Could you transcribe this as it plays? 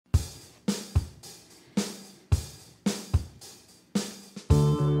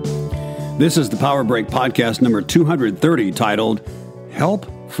This is the Power Break Podcast number 230, titled Help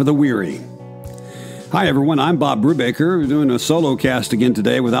for the Weary. Hi, everyone. I'm Bob Brubaker. We're doing a solo cast again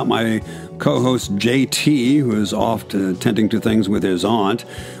today without my co-host JT, who is off tending to things with his aunt.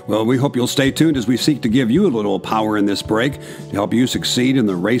 Well, we hope you'll stay tuned as we seek to give you a little power in this break to help you succeed in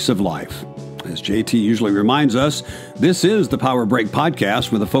the race of life. As JT usually reminds us, this is the Power Break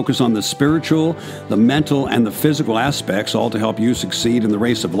Podcast with a focus on the spiritual, the mental, and the physical aspects, all to help you succeed in the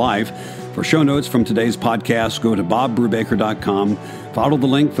race of life. For show notes from today's podcast, go to bobbrubaker.com. Follow the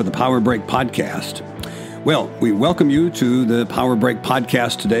link for the Power Break Podcast. Well, we welcome you to the Power Break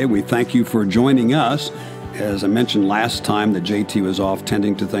Podcast today. We thank you for joining us. As I mentioned last time that JT was off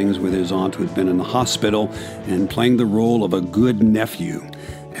tending to things with his aunt who had been in the hospital and playing the role of a good nephew.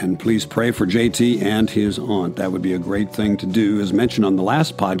 And please pray for JT and his aunt. That would be a great thing to do. As mentioned on the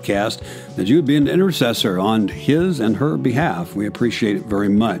last podcast, that you would be an intercessor on his and her behalf. We appreciate it very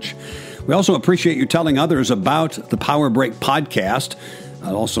much. We also appreciate you telling others about the Power Break Podcast,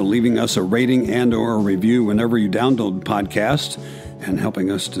 also leaving us a rating and or a review whenever you download the podcast, and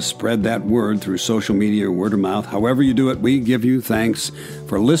helping us to spread that word through social media or word of mouth. However you do it, we give you thanks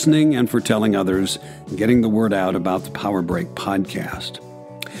for listening and for telling others and getting the word out about the Power Break Podcast.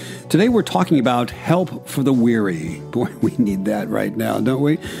 Today we're talking about help for the weary. Boy, we need that right now, don't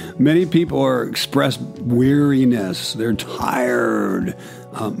we? Many people express weariness. They're tired.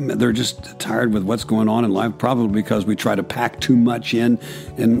 They're just tired with what's going on in life, probably because we try to pack too much in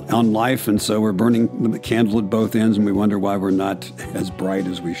on life, and so we're burning the candle at both ends, and we wonder why we're not as bright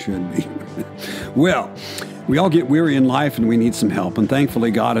as we should be. Well, we all get weary in life, and we need some help, and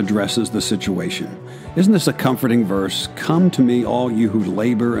thankfully God addresses the situation. Isn't this a comforting verse? Come to me, all you who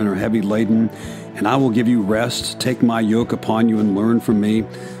labor and are heavy laden, and I will give you rest. Take my yoke upon you and learn from me.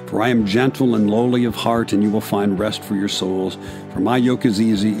 For I am gentle and lowly of heart, and you will find rest for your souls. For my yoke is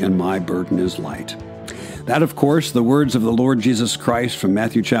easy and my burden is light. That, of course, the words of the Lord Jesus Christ from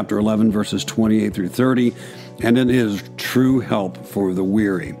Matthew chapter 11, verses 28 through 30, and it is true help for the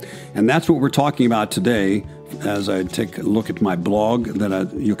weary. And that's what we're talking about today as I take a look at my blog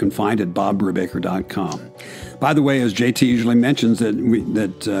that you can find at bobbrubaker.com. By the way, as JT usually mentions,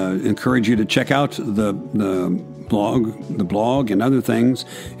 that encourage you to check out the blog and other things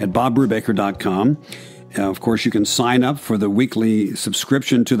at bobbrubaker.com. Of course, you can sign up for the weekly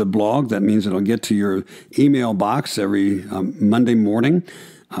subscription to the blog. That means it'll get to your email box every Monday morning.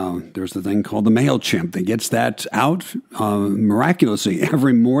 There's the thing called the MailChimp that gets that out miraculously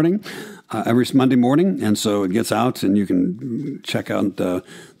every morning, every Monday morning. And so it gets out, and you can check out the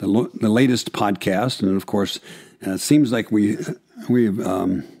latest podcast. And of course, it seems like we've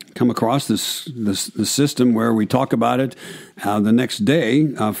come across this system where we talk about it the next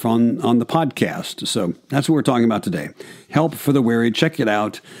day on the podcast. So that's what we're talking about today. Help for the weary. Check it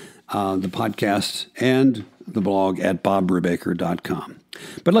out, the podcast and the blog at bobbrubaker.com.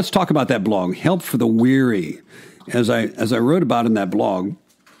 But let's talk about that blog, Help for the Weary. As I wrote about in that blog,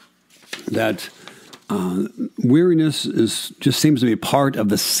 that weariness just seems to be part of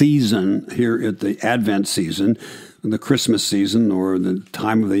the season here at the Advent season, the Christmas season, or the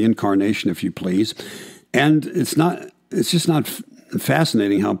time of the Incarnation, if you please. And it's just not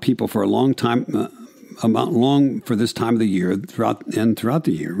fascinating how people for a long time, long for this time of the year, throughout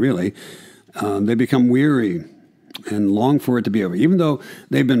the year, really, they become weary and long for it to be over. Even though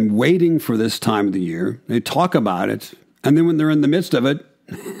they've been waiting for this time of the year, they talk about it, and then when they're in the midst of it,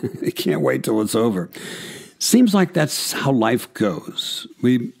 they can't wait till it's over. Seems like that's how life goes.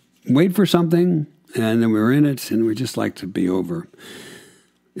 We wait for something, and then we're in it, and we just like to be over.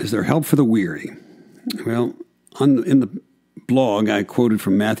 Is there help for the weary? Well, in the blog, I quoted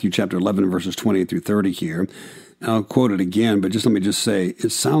from Matthew chapter 11, verses 28 through 30 here. I'll quote it again, but let me just say,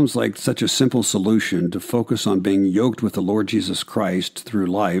 it sounds like such a simple solution to focus on being yoked with the Lord Jesus Christ through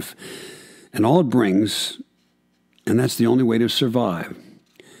life, and all it brings, and that's the only way to survive.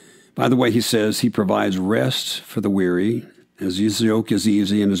 By the way, he says he provides rest for the weary, as his yoke is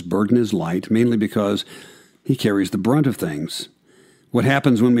easy and his burden is light, mainly because he carries the brunt of things. What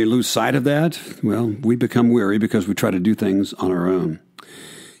happens when we lose sight of that? Well, we become weary because we try to do things on our own.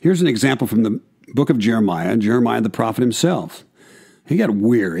 Here's an example from the book of Jeremiah the prophet himself. He got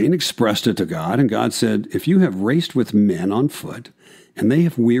weary and expressed it to God, and God said, if you have raced with men on foot, and they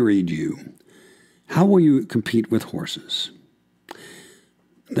have wearied you, how will you compete with horses?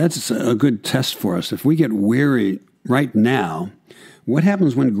 That's a good test for us. If we get weary right now, what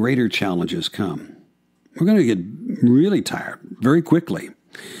happens when greater challenges come? We're going to get really tired very quickly.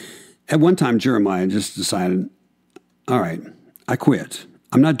 At one time, Jeremiah just decided, all right, I quit.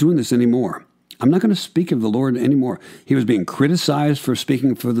 I'm not doing this anymore. I'm not going to speak of the Lord anymore. He was being criticized for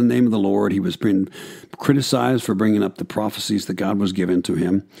speaking for the name of the Lord. He was being criticized for bringing up the prophecies that God was given to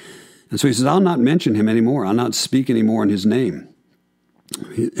him. And so he says, I'll not mention him anymore. I'll not speak anymore in his name.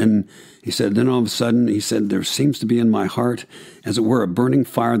 And he said, then all of a sudden, he said, there seems to be in my heart, as it were, a burning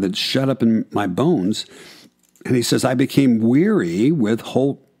fire that's shut up in my bones. And he says, I became weary with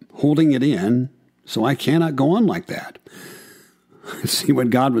holding it in, so I cannot go on like that. See what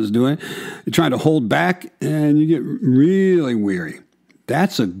God was doing? You're trying to hold back, and you get really weary.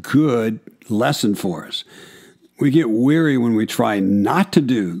 That's a good lesson for us. We get weary when we try not to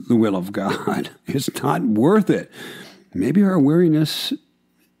do the will of God. It's not worth it. Maybe our weariness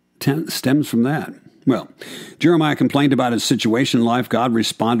stems from that. Well, Jeremiah complained about his situation in life. God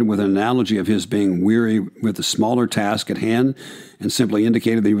responded with an analogy of his being weary with a smaller task at hand and simply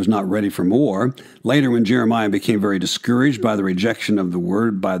indicated that he was not ready for more. Later, when Jeremiah became very discouraged by the rejection of the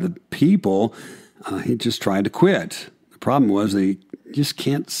word by the people, he just tried to quit. The problem was that you just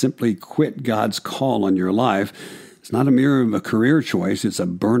can't simply quit God's call on your life. It's not a mirror of a career choice. It's a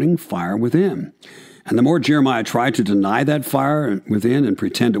burning fire within. And the more Jeremiah tried to deny that fire within and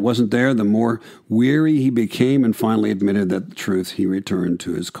pretend it wasn't there, the more weary he became and finally admitted that the truth, he returned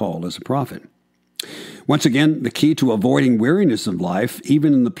to his call as a prophet. Once again, the key to avoiding weariness of life,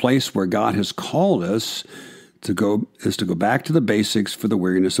 even in the place where God has called us is to go back to the basics for the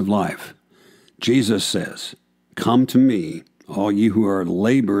weariness of life. Jesus says, come to me, all you who are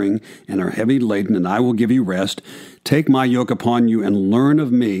laboring and are heavy laden, and I will give you rest. Take my yoke upon you and learn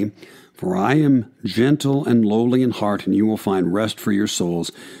of me, for I am gentle and lowly in heart, and you will find rest for your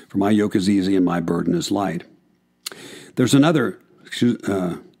souls. For my yoke is easy and my burden is light. There's another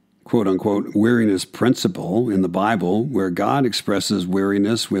quote-unquote weariness principle in the Bible where God expresses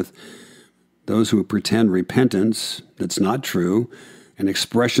weariness with those who pretend repentance that's not true, and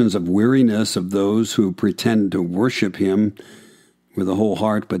expressions of weariness of those who pretend to worship him with a whole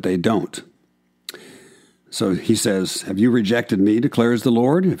heart, but they don't. So he says, have you rejected me, declares the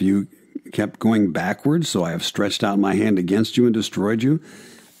Lord? Have you kept going backwards, so I have stretched out my hand against you and destroyed you?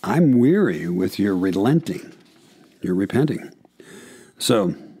 I'm weary with your relenting, your repenting.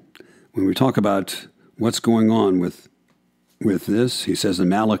 So when we talk about what's going on with this, he says in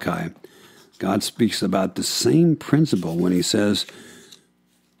Malachi, God speaks about the same principle when he says,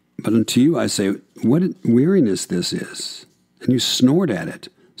 but unto you I say, what weariness this is, and you snort at it,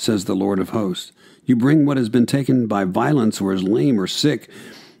 says the Lord of hosts. You bring what has been taken by violence or is lame or sick.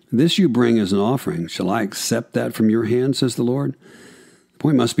 This you bring as an offering. Shall I accept that from your hand, says the Lord? The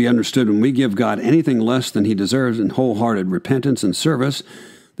point must be understood. When we give God anything less than he deserves in wholehearted repentance and service,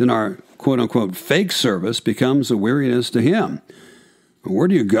 then our quote-unquote fake service becomes a weariness to him. Where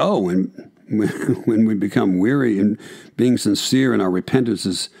do you go when we become weary and being sincere and our repentance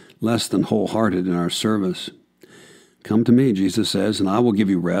is less than wholehearted in our service? Come to me, Jesus says, and I will give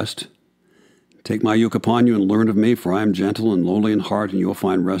you rest. Take my yoke upon you and learn of me, for I am gentle and lowly in heart, and you will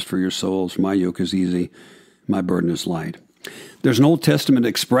find rest for your souls. For my yoke is easy, my burden is light. There's an Old Testament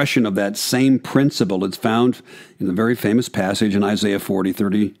expression of that same principle. It's found in the very famous passage in Isaiah 40,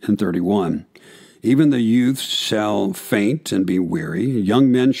 30, and 31. Even the youth shall faint and be weary.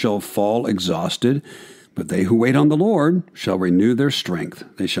 Young men shall fall exhausted. But they who wait on the Lord shall renew their strength.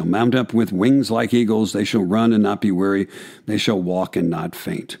 They shall mount up with wings like eagles. They shall run and not be weary. They shall walk and not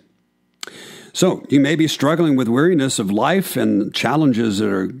faint. So you may be struggling with weariness of life and challenges that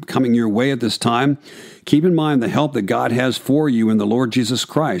are coming your way at this time. Keep in mind the help that God has for you in the Lord Jesus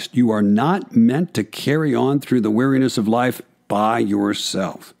Christ. You are not meant to carry on through the weariness of life by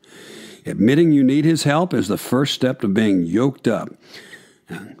yourself. Admitting you need his help is the first step to being yoked up.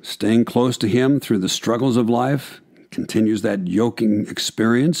 Staying close to him through the struggles of life continues that yoking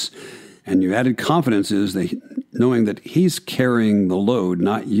experience, and your added confidence is knowing that he's carrying the load,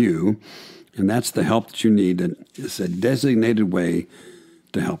 not you. And that's the help that you need. It's a designated way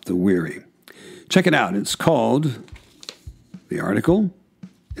to help the weary. Check it out. The article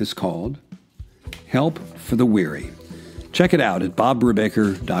is called Help for the Weary. Check it out at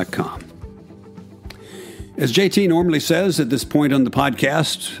bobbrubaker.com. As JT normally says at this point on the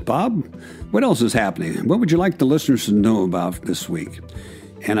podcast, Bob, what else is happening? What would you like the listeners to know about this week?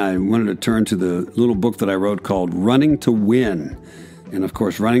 And I wanted to turn to the little book that I wrote called Running to Win. And of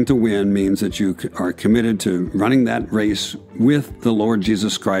course, running to win means that you are committed to running that race with the Lord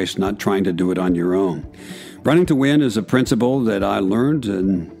Jesus Christ, not trying to do it on your own. Running to win is a principle that I learned,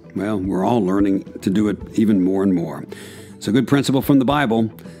 and, well, we're all learning to do it even more and more. It's a good principle from the Bible,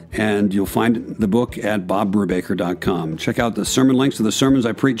 and you'll find the book at bobbrubaker.com. Check out the sermon links to the sermons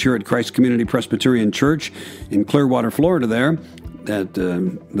I preach here at Christ Community Presbyterian Church in Clearwater, Florida there. at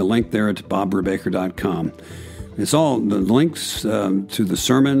the link there at bobbrubaker.com. It's all the links to the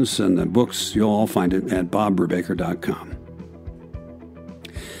sermons and the books. You'll all find it at bobbrubaker.com.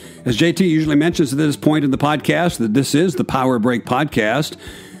 As JT usually mentions at this point in the podcast, that this is the Power Break Podcast.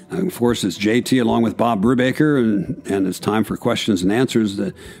 Of course, it's JT along with Bob Brubaker, and it's time for questions and answers.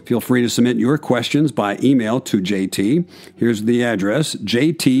 Feel free to submit your questions by email to JT. Here's the address,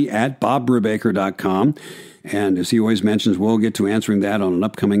 jt@bobbrubaker.com. And as he always mentions, we'll get to answering that on an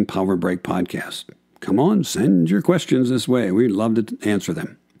upcoming Power Break podcast. Come on, send your questions this way. We'd love to answer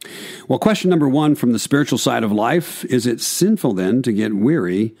them. Well, question number 1 from the spiritual side of life, is it sinful then to get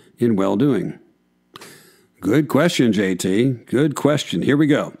weary in well-doing? Good question, JT. Good question. Here we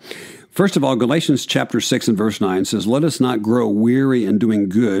go. First of all, Galatians chapter 6 and verse 9 says, "Let us not grow weary in doing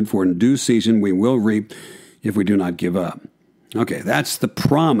good, for in due season we will reap if we do not give up." Okay, that's the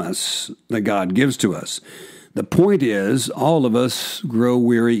promise that God gives to us. The point is, all of us grow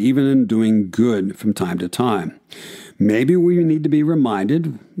weary even in doing good from time to time. Maybe we need to be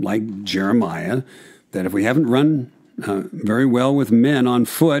reminded, like Jeremiah, that if we haven't run very well with men on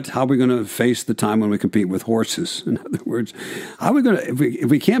foot, how are we going to face the time when we compete with horses? In other words, how are we going to, if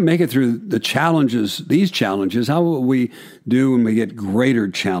we can't make it through the challenges, these challenges, how will we do when we get greater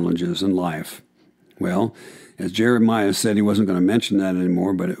challenges in life? Well, as Jeremiah said, he wasn't going to mention that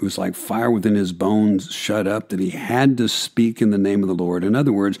anymore, but it was like fire within his bones shut up, that he had to speak in the name of the Lord. In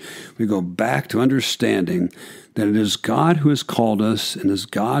other words, we go back to understanding that it is God who has called us and it is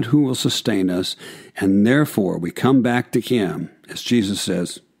God who will sustain us, and therefore we come back to him. As Jesus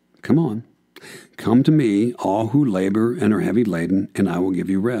says, "Come on, come to me, all who labor and are heavy laden, and I will give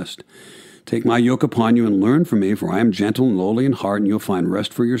you rest. Take my yoke upon you and learn from me, for I am gentle and lowly in heart, and you'll find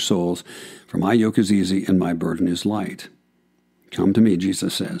rest for your souls. For my yoke is easy and my burden is light." Come to me,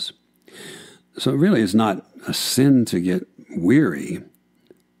 Jesus says. So it really is not a sin to get weary,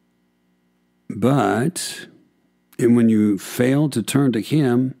 but when you fail to turn to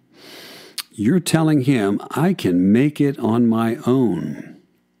him, you're telling him, "I can make it on my own."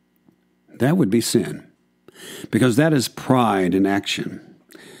 That would be sin, because that is pride in action.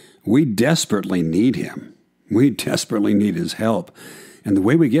 We desperately need him. We desperately need his help. And the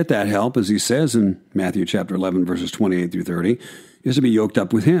way we get that help, as he says in Matthew chapter 11, verses 28 through 30, is to be yoked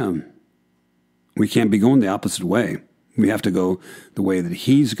up with him. We can't be going the opposite way. We have to go the way that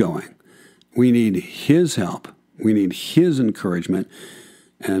he's going. We need his help. We need his encouragement,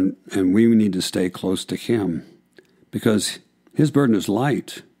 and we need to stay close to him, because his burden is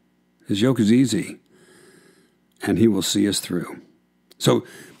light, his yoke is easy, and he will see us through. So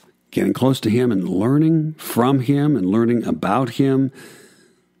getting close to him and learning from him and learning about him,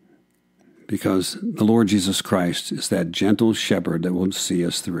 because the Lord Jesus Christ is that gentle shepherd that will see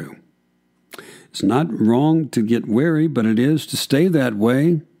us through. It's not wrong to get weary, but it is to stay that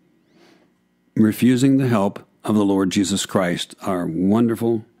way, refusing the help of the Lord Jesus Christ, our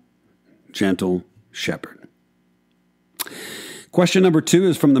wonderful, gentle shepherd. Question number 2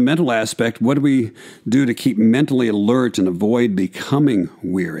 is from the mental aspect. What do we do to keep mentally alert and avoid becoming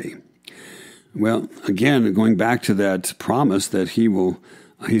weary? Well, again, going back to that promise that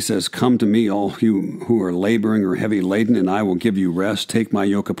he says, "Come to me, all you who are laboring or heavy laden, and I will give you rest. Take my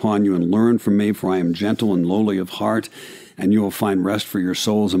yoke upon you and learn from me, for I am gentle and lowly of heart, and you will find rest for your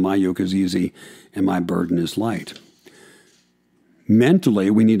souls, and my yoke is easy and my burden is light." Mentally,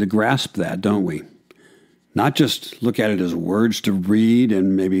 we need to grasp that, don't we? Not just look at it as words to read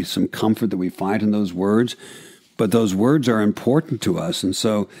and maybe some comfort that we find in those words, but those words are important to us. And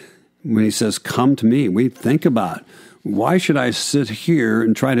so when he says, "Come to me," we think about, why should I sit here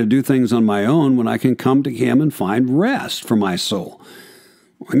and try to do things on my own when I can come to him and find rest for my soul?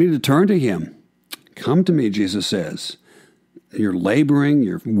 I need to turn to him. Come to me, Jesus says. You're laboring,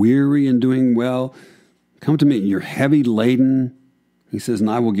 you're weary and doing well. Come to me, you're heavy laden. He says, and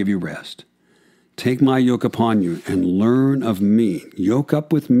I will give you rest. Take my yoke upon you and learn of me. Yoke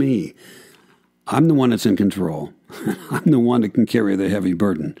up with me. I'm the one that's in control. I'm the one that can carry the heavy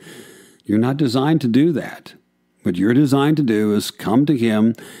burden. You're not designed to do that. What you're designed to do is come to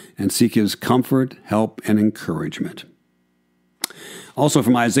him and seek his comfort, help, and encouragement. Also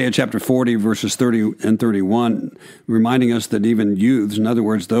from Isaiah chapter 40, verses 30 and 31, reminding us that even youths, in other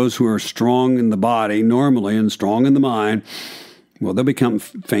words, those who are strong in the body normally and strong in the mind, well, they'll become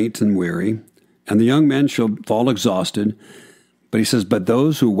faint and weary, and the young men shall fall exhausted. But he says, but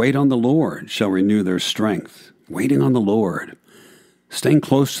those who wait on the Lord shall renew their strength. Waiting on the Lord. Staying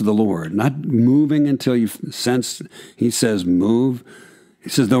close to the Lord, not moving until you sense, he says, move. He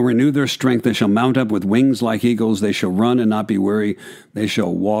says, they'll renew their strength. They shall mount up with wings like eagles. They shall run and not be weary. They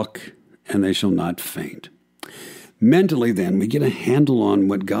shall walk and they shall not faint. Mentally, then, we get a handle on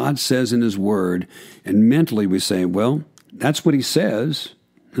what God says in His Word, and mentally we say, well, that's what He says,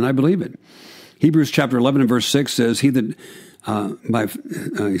 and I believe it. Hebrews chapter 11 and verse 6 says, he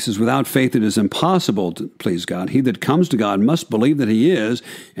says, without faith it is impossible to please God. He that comes to God must believe that He is,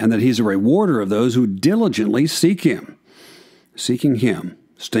 and that He's a rewarder of those who diligently seek Him. Seeking Him,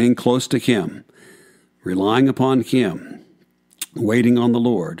 staying close to Him, relying upon Him, waiting on the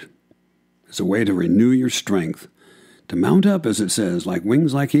Lord is a way to renew your strength, to mount up, as it says, like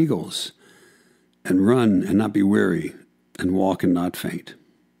wings like eagles, and run and not be weary, and walk and not faint.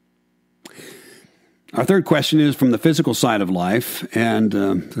 Our third question is from the physical side of life, and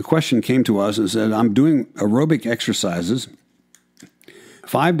the question came to us and said, I'm doing aerobic exercises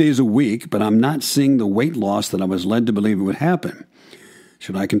 5 days a week, but I'm not seeing the weight loss that I was led to believe it would happen.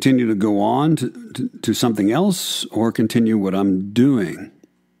 Should I continue to go on to something else or continue what I'm doing?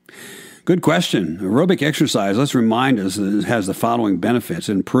 Good question. Aerobic exercise, let's remind us that it has the following benefits.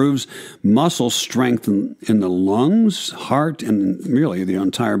 It improves muscle strength in the lungs, heart, and really the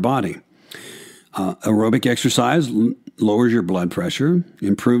entire body. Aerobic exercise lowers your blood pressure,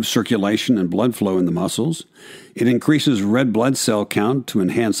 improves circulation and blood flow in the muscles. It increases red blood cell count to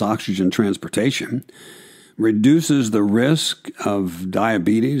enhance oxygen transportation, reduces the risk of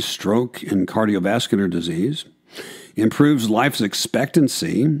diabetes, stroke, and cardiovascular disease, improves life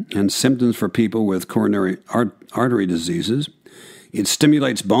expectancy and symptoms for people with coronary artery diseases. It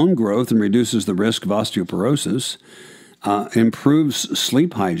stimulates bone growth and reduces the risk of osteoporosis, improves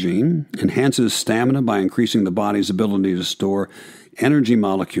sleep hygiene, enhances stamina by increasing the body's ability to store energy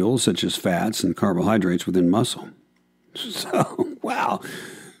molecules such as fats and carbohydrates within muscle. So, wow.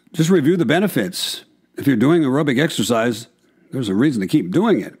 Just review the benefits. If you're doing aerobic exercise, there's a reason to keep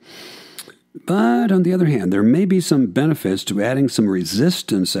doing it. But on the other hand, there may be some benefits to adding some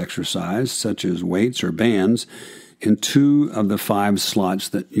resistance exercise, such as weights or bands, in 2 of the 5 slots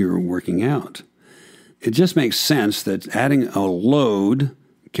that you're working out. It just makes sense that adding a load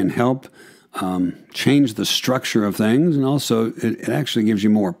can help change the structure of things, and also it actually gives you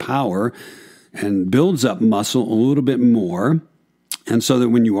more power and builds up muscle a little bit more, and so that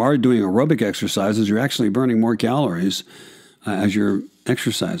when you are doing aerobic exercises, you're actually burning more calories as you're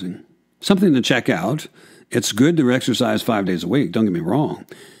exercising. Something to check out. It's good to exercise 5 days a week, don't get me wrong,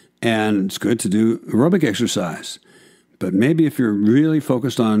 and it's good to do aerobic exercise. But maybe if you're really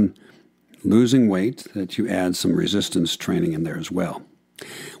focused on losing weight, that you add some resistance training in there as well.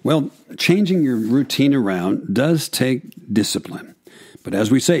 Well, changing your routine around does take discipline. But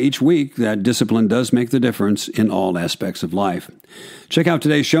as we say each week, that discipline does make the difference in all aspects of life. Check out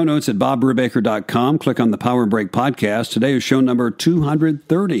today's show notes at bobbrubaker.com. Click on the Power Break podcast. Today is show number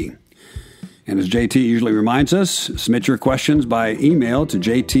 230. And as JT usually reminds us, submit your questions by email to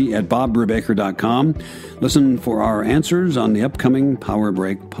jt@bobbrubaker.com. Listen for our answers on the upcoming Power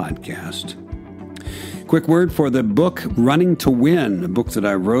Break podcast. Quick word for the book Running to Win, a book that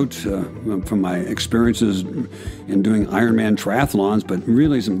I wrote from my experiences in doing Ironman triathlons, but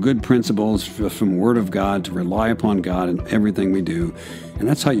really some good principles from Word of God to rely upon God in everything we do. And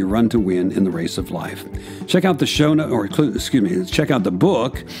that's how you run to win in the race of life. Check out the check out the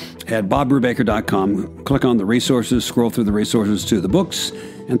book at bobbrubaker.com. Click on the resources, scroll through the resources to the books,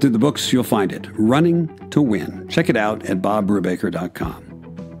 and through the books you'll find it, Running to Win. Check it out at bobbrubaker.com.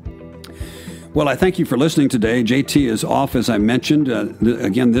 Well, I thank you for listening today. JT is off, as I mentioned,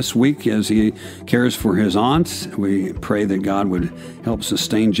 again this week as he cares for his aunt. We pray that God would help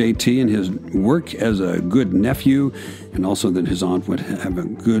sustain JT in his work as a good nephew, and also that his aunt would have a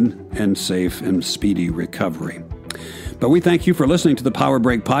good and safe and speedy recovery. But we thank you for listening to the Power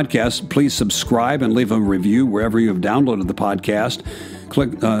Break podcast. Please subscribe and leave a review wherever you have downloaded the podcast.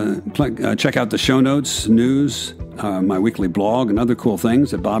 Check out the show notes, news, my weekly blog, and other cool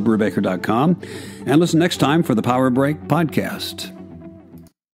things at bobbrubaker.com. And listen next time for the Power Break podcast.